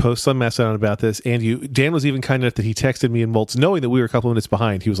posts on Mastodon about this, and Dan was even kind enough that he texted me and Moltz, knowing that we were a couple minutes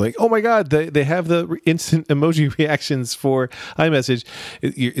behind. He was like, "Oh my god, they have the instant emoji reactions for iMessage."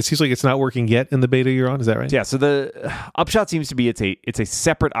 It seems like it's not working yet in the beta you're on. Is that right? Yeah. So the upshot seems to be it's a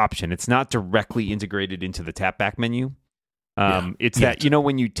separate option. It's not directly integrated into the tap back menu. It's that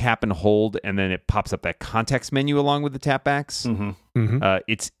when you tap and hold, and then it pops up that context menu along with the tap backs.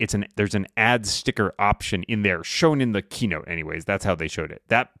 There's an add sticker option in there, shown in the keynote. Anyways, that's how they showed it.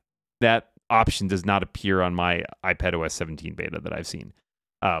 That option does not appear on my iPadOS 17 beta that I've seen.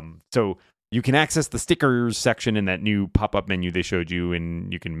 So you can access the stickers section in that new pop-up menu they showed you,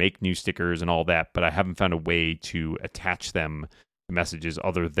 and you can make new stickers and all that. But I haven't found a way to attach them messages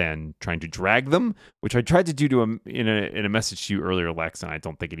other than trying to drag them, which I tried to do in a message to you earlier, Lex, and I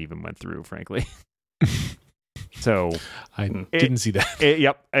don't think it even went through, frankly. So I didn't see that.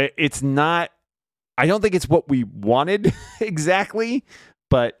 It's not. I don't think it's what we wanted exactly,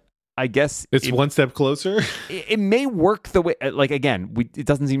 but I guess it's one step closer. It may work the way. Like again, it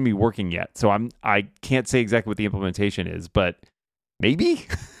doesn't seem to be working yet, so I can't say exactly what the implementation is, but maybe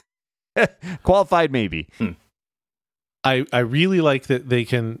qualified, maybe. I really like that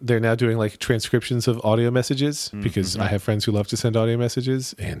they're now doing like transcriptions of audio messages, because I have friends who love to send audio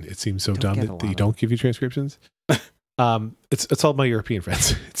messages, and it seems so dumb that they don't give you transcriptions. It's all my European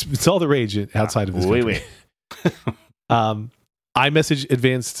friends. It's all the rage outside of this country. iMessage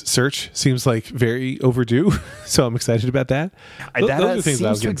Advanced Search seems like very overdue, so I'm excited about that. Those are things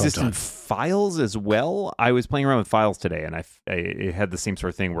seems to exist in Files as well. I was playing around with Files today, and it had the same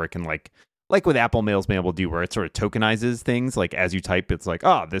sort of thing where it can like with Apple Mail's been able to do, where it sort of tokenizes things. Like as you type, it's like,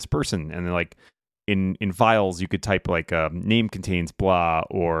 this person. And then like in Files, you could type like name contains blah,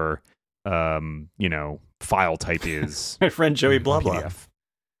 or, file type is my friend Joey blah blah.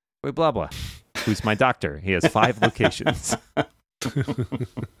 Joey blah blah, who's my doctor. He has 5 locations.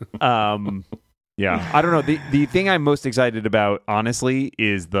 Yeah, I don't know. The thing I'm most excited about, honestly,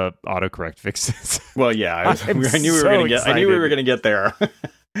 is the autocorrect fixes. Well, yeah, I knew we were going to get there.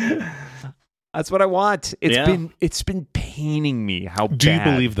 That's what I want. It's been paining me how bad. Do you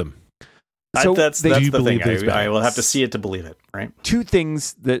believe them? So that's the thing. I will have to see it to believe it, right? 2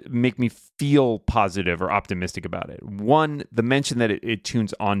 things that make me feel positive or optimistic about it. One, the mention that it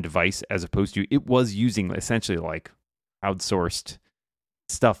tunes on device, as opposed to it was using essentially like crowdsourced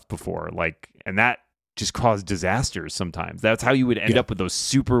stuff before, and that just caused disasters sometimes. That's how you would end up with those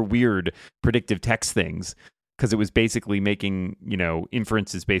super weird predictive text things, because it was basically making,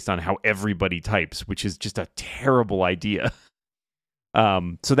 inferences based on how everybody types, which is just a terrible idea.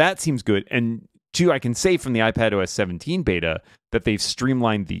 So that seems good. And 2, I can say from the iPadOS 17 beta that they've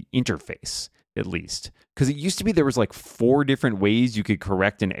streamlined the interface, at least. because it used to be there was like 4 different ways you could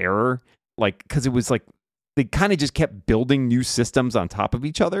correct an error, like because it was like they kind of just kept building new systems on top of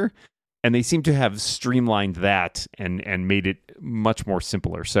each other, and they seem to have streamlined that and made it much more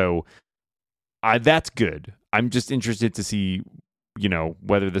simpler. So that's good. I'm just interested to see,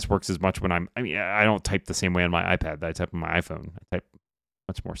 whether this works as much when I don't type the same way on my iPad that I type on my iPhone. I type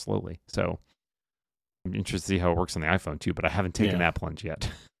much more slowly. So I'm interested to see how it works on the iPhone too, but I haven't taken that plunge yet.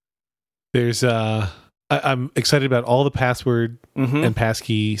 There's I'm excited about all the password and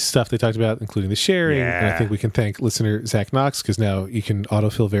passkey stuff they talked about, including the sharing. And I think we can thank listener Zach Knox, because now you can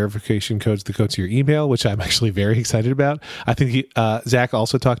autofill verification codes that go to your email, which I'm actually very excited about. I think Zach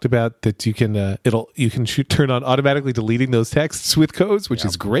also talked about that you can turn on automatically deleting those texts with codes, which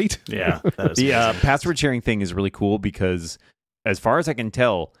is great. Yeah, that is the password sharing thing is really cool because, as far as I can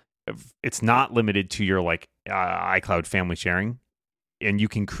tell, it's not limited to your iCloud family sharing. And you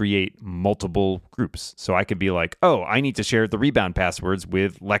can create multiple groups. So I could be like, oh, I need to share the Rebound passwords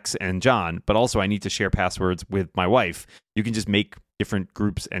with Lex and John, but also I need to share passwords with my wife. You can just make different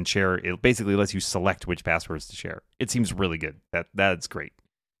groups and share. It basically lets you select which passwords to share. It seems really good. That's great.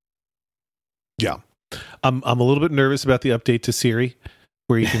 Yeah. I'm a little bit nervous about the update to Siri,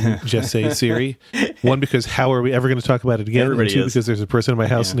 where you can just say Siri. One, because how are we ever going to talk about it again? Everybody and two, is. because there's a person in my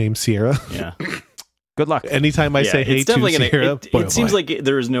house named Sierra. Yeah. Good luck. Anytime I say hey it's to definitely Sierra, it seems like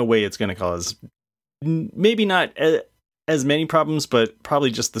there is no way it's going to cause maybe not as many problems, but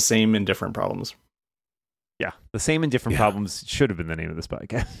probably just the same and different problems. Yeah, the same and different problems should have been the name of this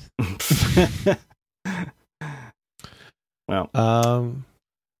podcast. Well,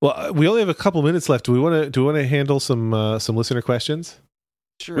 we only have a couple minutes left. Do we want to handle some listener questions?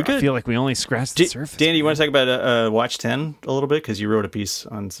 Sure. I feel like we only scratched the surface. Danny, you want to talk about Watch 10 a little bit? Because you wrote a piece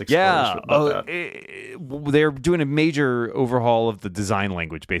on 6 about that. They're doing a major overhaul of the design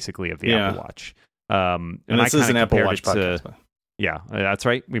language, basically, of the Apple Watch. And this is an Apple Watch podcast. Yeah, that's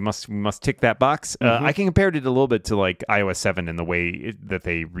right. We must tick that box. I can compare it a little bit to like iOS 7 in the way that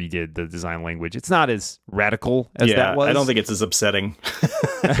they redid the design language. It's not as radical as that was. I don't think it's as upsetting.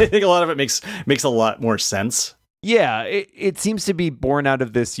 I think a lot of it makes a lot more sense. Yeah, it seems to be born out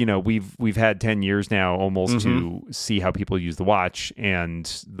of this. We've had 10 years now almost to see how people use the watch, and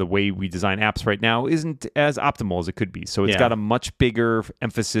the way we design apps right now isn't as optimal as it could be. So it's got a much bigger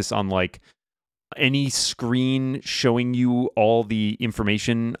emphasis on like any screen showing you all the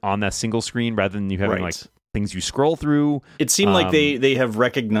information on that single screen rather than you having like things you scroll through. It seemed like they have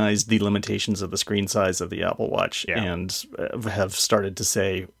recognized the limitations of the screen size of the Apple Watch and have started to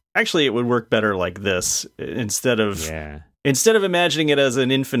say, actually, it would work better like this instead of imagining it as an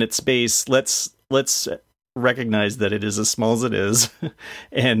infinite space. Let's recognize that it is as small as it is,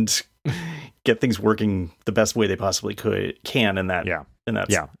 and get things working the best way they possibly can in that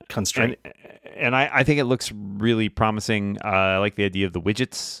constraint. And I think it looks really promising. I like the idea of the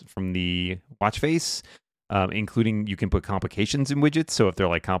widgets from the watch face, including you can put complications in widgets. So if they're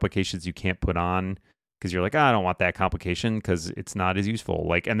like complications you can't put on, because you're like, I don't want that complication because it's not as useful.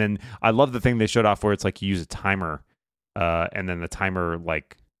 Like, and then I love the thing they showed off where it's like you use a timer, and then the timer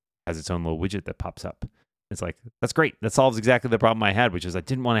like has its own little widget that pops up. It's like, that's great. That solves exactly the problem I had, which is I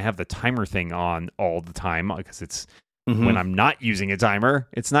didn't want to have the timer thing on all the time because it's when I'm not using a timer,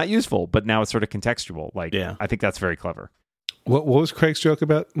 it's not useful. But now it's sort of contextual. Like, I think that's very clever. What was Craig's joke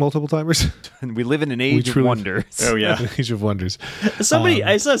about multiple timers? And we live in an age of wonders. Oh yeah, age of wonders.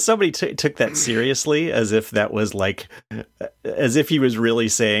 I saw somebody took that seriously, as if that was like, as if he was really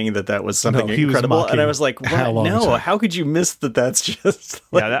saying that was something incredible. And I was like, what? No, how could you miss that? That's just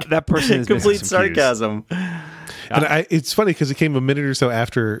like that person is complete sarcasm. And it's funny because it came a minute or so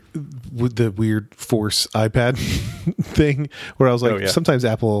after with the weird Force iPad thing, where I was like, sometimes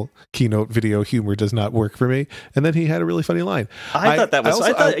Apple keynote video humor does not work for me. And then he had a really funny line. I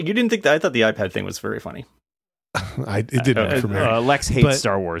thought you didn't think that. I thought the iPad thing was very funny. It didn't work for me. Lex hates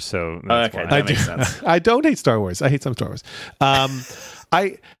Star Wars, so that's why. That makes sense. I don't hate Star Wars. I hate some Star Wars.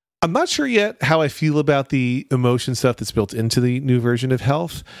 I'm not sure yet how I feel about the emotion stuff that's built into the new version of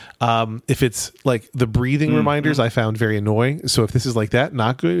Health. If it's like the breathing reminders, I found very annoying. So if this is like that,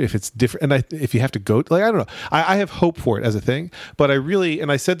 not good. If it's different, and if you have to go, like, I don't know. I have hope for it as a thing, but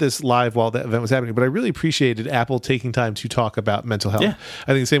I said this live while that event was happening, but I really appreciated Apple taking time to talk about mental health. Yeah.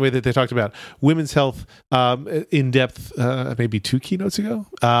 I think the same way that they talked about women's health in depth, maybe 2 keynotes ago.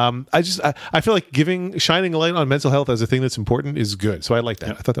 I feel like shining a light on mental health as a thing that's important is good. So I like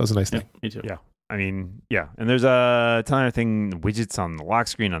that. I thought that was a nice thing. Me too. Yeah. I mean, yeah. And there's a ton of widgets on the lock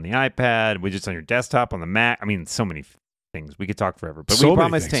screen on the iPad, widgets on your desktop on the Mac. I mean, so many things. We could talk forever. But we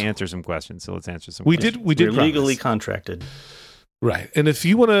promised to answer some questions, so let's answer some questions. We're legally contracted. Right. And if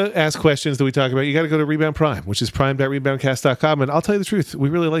you want to ask questions that we talk about, you got to go to Rebound Prime, which is prime.reboundcast.com. And I'll tell you the truth, we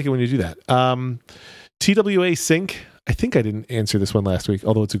really like it when you do that. TWA Sync, I think I didn't answer this one last week,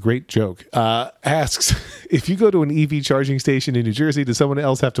 although it's a great joke, asks, if you go to an EV charging station in New Jersey, does someone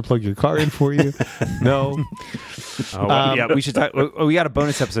else have to plug your car in for you? No. Yeah, we should talk. We got a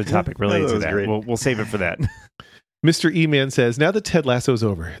bonus episode topic related to that. Great. We'll save it for that. Mr. E-Man says, now that Ted Lasso's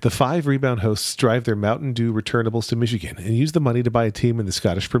over, the 5 Rebound hosts drive their Mountain Dew returnables to Michigan and use the money to buy a team in the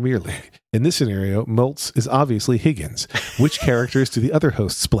Scottish Premier League. In this scenario, Maltz is obviously Higgins. Which characters do the other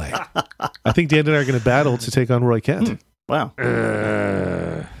hosts play? I think Dan and I are going to battle to take on Roy Kent. Wow.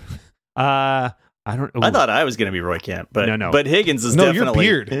 I don't. I thought I was going to be Roy Kent, but No. but Higgins is No, definitely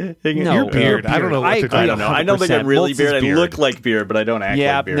your beard. Higgins, No, Your beard. I don't know what to do. I don't know. I don't think I'm really 100% beard. I Maltz's look like beard, but I don't act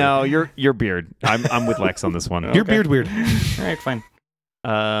Yeah, like beard. no, your beard. I'm with Lex on this one. Your beard weird. All right, fine.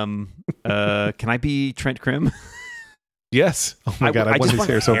 Can I be Trent Krim? Yes. Oh my God, I want just his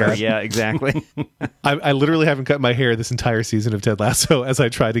hair so bad. Yeah, exactly. I literally haven't cut my hair this entire season of Ted Lasso as I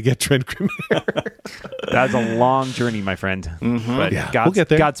try to get Trent Krim hair. That's a long journey, my friend. Mhm. But Yeah, we'll get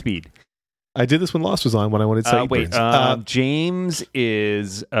there. Godspeed. I did this when Lost was on, when I wanted sideburns. James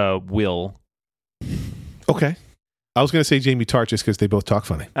is Will. Okay. I was going to say Jamie Tart just because they both talk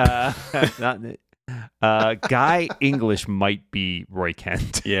funny. Guy English might be Roy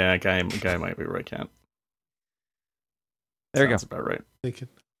Kent. Yeah, guy might be Roy Kent. There you Sounds go. about right. Thinking.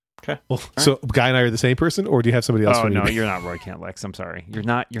 Okay. Well, so Guy and I are the same person, or do you have somebody else? Oh for me? no, you're not Roy Kent, Lex. I'm sorry. You're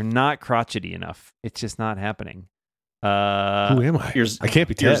not crotchety enough. It's just not happening. Who am I? I can't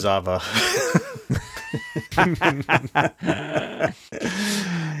be You're Ted. Zava.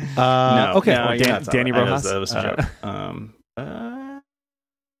 Okay. No, you're not Zava. Danny I know Rojas? that was a joke.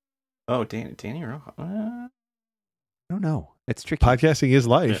 Danny Rojas. I don't know. It's tricky. Podcasting is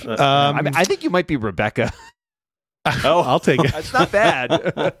life. Yeah, I think you might be Rebecca. Oh, I'll take it. It's not bad.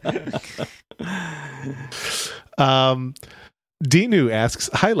 Dinu asks,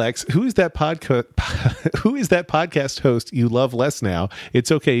 "Hi Lex, who is that podcast host you love less now?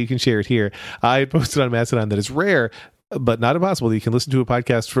 It's okay, you can share it here. I posted on Mastodon that it's rare, but not impossible that you can listen to a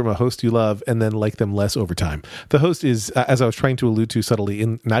podcast from a host you love and then like them less over time. The host is, as I was trying to allude to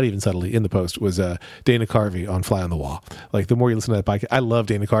subtly, not even subtly in the post, was Dana Carvey on Fly on the Wall. Like, the more you listen to that podcast, I love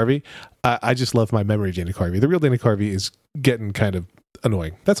Dana Carvey. I just love my memory of Dana Carvey. The real Dana Carvey is getting kind of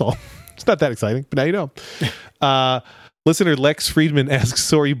annoying. That's all. It's not that exciting, but now you know." Listener Lex Friedman asks,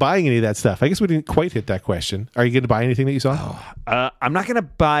 "So are you buying any of that stuff?" I guess we didn't quite hit that question. Are you going to buy anything that you saw? I'm not going to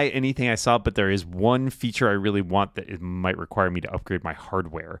buy anything I saw, but there is one feature I really want that it might require me to upgrade my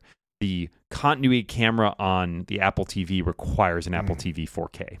hardware. The continuity camera on the Apple TV requires an Apple TV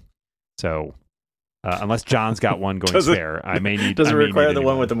 4K. So unless John's got one going spare, I may need. Does it I may require need the a new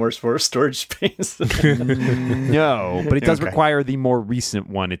one with the more storage space? No, but it does Okay. require the more recent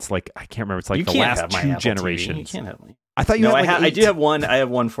one. It's like, I can't remember. It's like You the can't last have my 2 Apple generations. TV. You can't have me. I thought you No, had like I 8. do have one. I have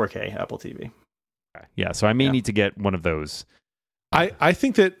one 4K Apple TV. Yeah, so I may Yeah. need to get one of those. I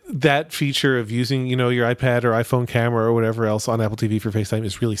think that feature of using, your iPad or iPhone camera or whatever else on Apple TV for FaceTime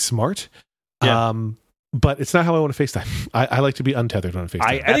is really smart. Yeah. But it's not how I want to FaceTime. I like to be untethered on FaceTime.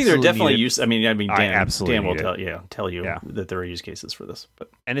 I think there are absolutely definitely need it. use. I mean, Dan, absolutely Dan will need tell you Yeah. that there are use cases for this. But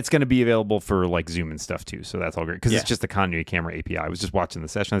And it's going to be available for like Zoom and stuff too. So that's all great because Yeah. it's just a continuity camera API. I was just watching the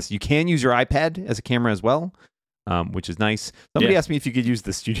session. You can use your iPad as a camera as well, which is nice. Somebody Yeah. asked me if you could use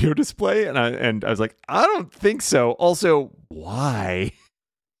the studio display, and I was like, I don't think so. Also, why?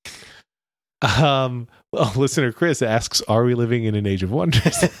 Well, listener Chris asks, "Are we living in an age of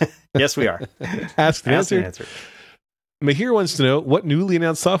wonders?" yes, we are. Asked and Ask and answered. answer. Mahir wants to know, what newly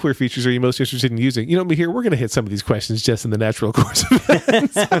announced software features are you most interested in using? Mahir, we're going to hit some of these questions just in the natural course of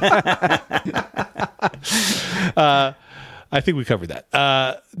events. I think we covered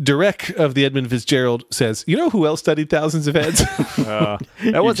that. Derek of the Edmund Fitzgerald says, "You know who else studied thousands of heads?"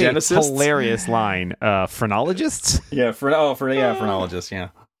 That was a Eugenicists? hilarious line. Phrenologists? Yeah, phrenologists. Yeah.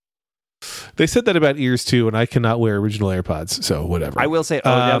 They said that about ears too, and I cannot wear original AirPods, so whatever. I will say,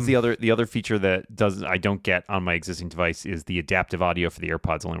 that was the other feature that I don't get on my existing device is the adaptive audio for the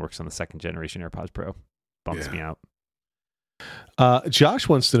AirPods only works on the 2nd generation AirPods Pro. Bumps me out. Josh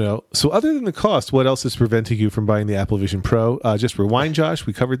wants to know, so other than the cost, what else is preventing you from buying the Apple Vision Pro? Just rewind, Josh.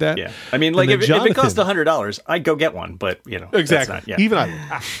 We covered that. Yeah. I mean, like, And if then it cost Jonathan- $100, I'd go get one. But that's Exactly. not, yeah. Even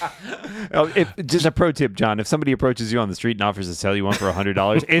I. Just a pro tip, John. If somebody approaches you on the street and offers to sell you one for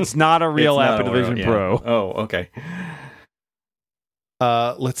 $100, it's not a real It's not Apple a real- Vision yeah. Pro. Oh, okay.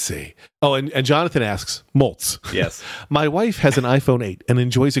 Let's see. Oh, and Jonathan asks, Moltz. Yes. My wife has an iPhone 8 and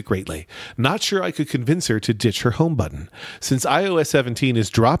enjoys it greatly. Not sure I could convince her to ditch her home button, since iOS 17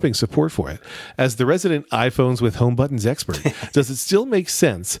 is dropping support for it. As the resident iPhones with home buttons expert, does it still make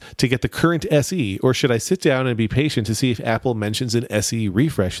sense to get the current SE, or should I sit down and be patient to see if Apple mentions an SE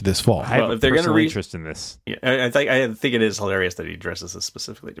refresh this fall? I have if they're going to interest in this. Yeah, I think it is hilarious that he addresses this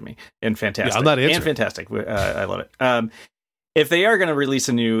specifically to me, and fantastic. Yeah, I'm not answering. And fantastic. I love it. If they are going to release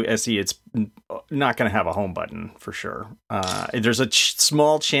a new SE, it's not going to have a home button for sure. There's a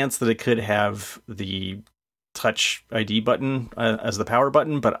small chance that it could have the Touch ID button as the power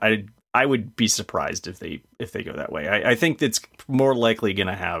button, but I would be surprised if they go that way. I think it's more likely going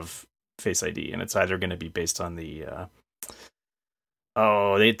to have Face ID, and it's either going to be based on the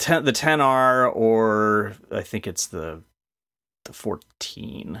 10R, or I think it's the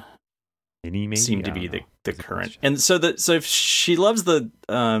 14. Mini, maybe? Seem to be the current, and so if she loves the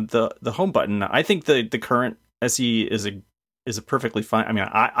home button, I think the current SE is a perfectly fine. I mean,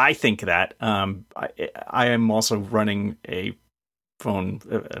 I think that I am also running an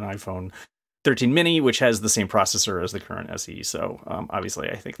iPhone 13 mini, which has the same processor as the current SE. So obviously,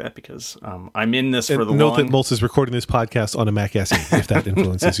 I think that because I'm in this for the note long. that Moltz is recording this podcast on a Mac SE, if that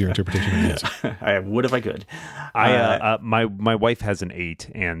influences your interpretation of the answer. I would if I could. My wife has an 8,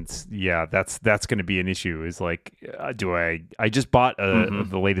 and yeah, that's going to be an issue. Is like, do I just bought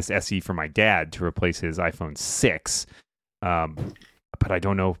the latest SE for my dad to replace his iPhone 6, but I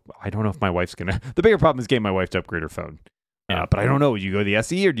don't know if my wife's gonna. The bigger problem is getting my wife to upgrade her phone. But I don't know. Do you go the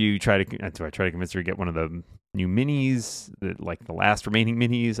SE, or do I try to convince her to get one of the new minis, like the last remaining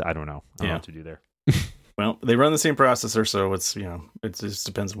minis? I don't know. I don't know what to do there. Well, they run the same processor, so it's it just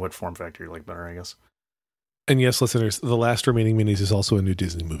depends on what form factor you like better, I guess. And yes, listeners, the last remaining minis is also a new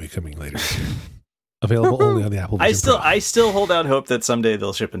Disney movie coming later this year. Available only on the Apple Vision Pro. I still hold out hope that someday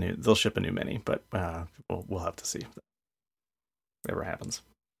they'll ship a new mini, but we'll have to see if that ever happens. Is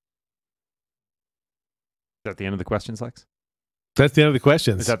that the end of the questions, Lex? That's the end of the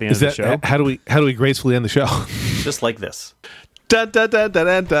questions. Is that the end of the show? How do we gracefully end the show? Just like this. Da, da, da,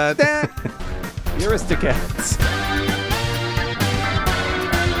 da, da, da. The Aristocats.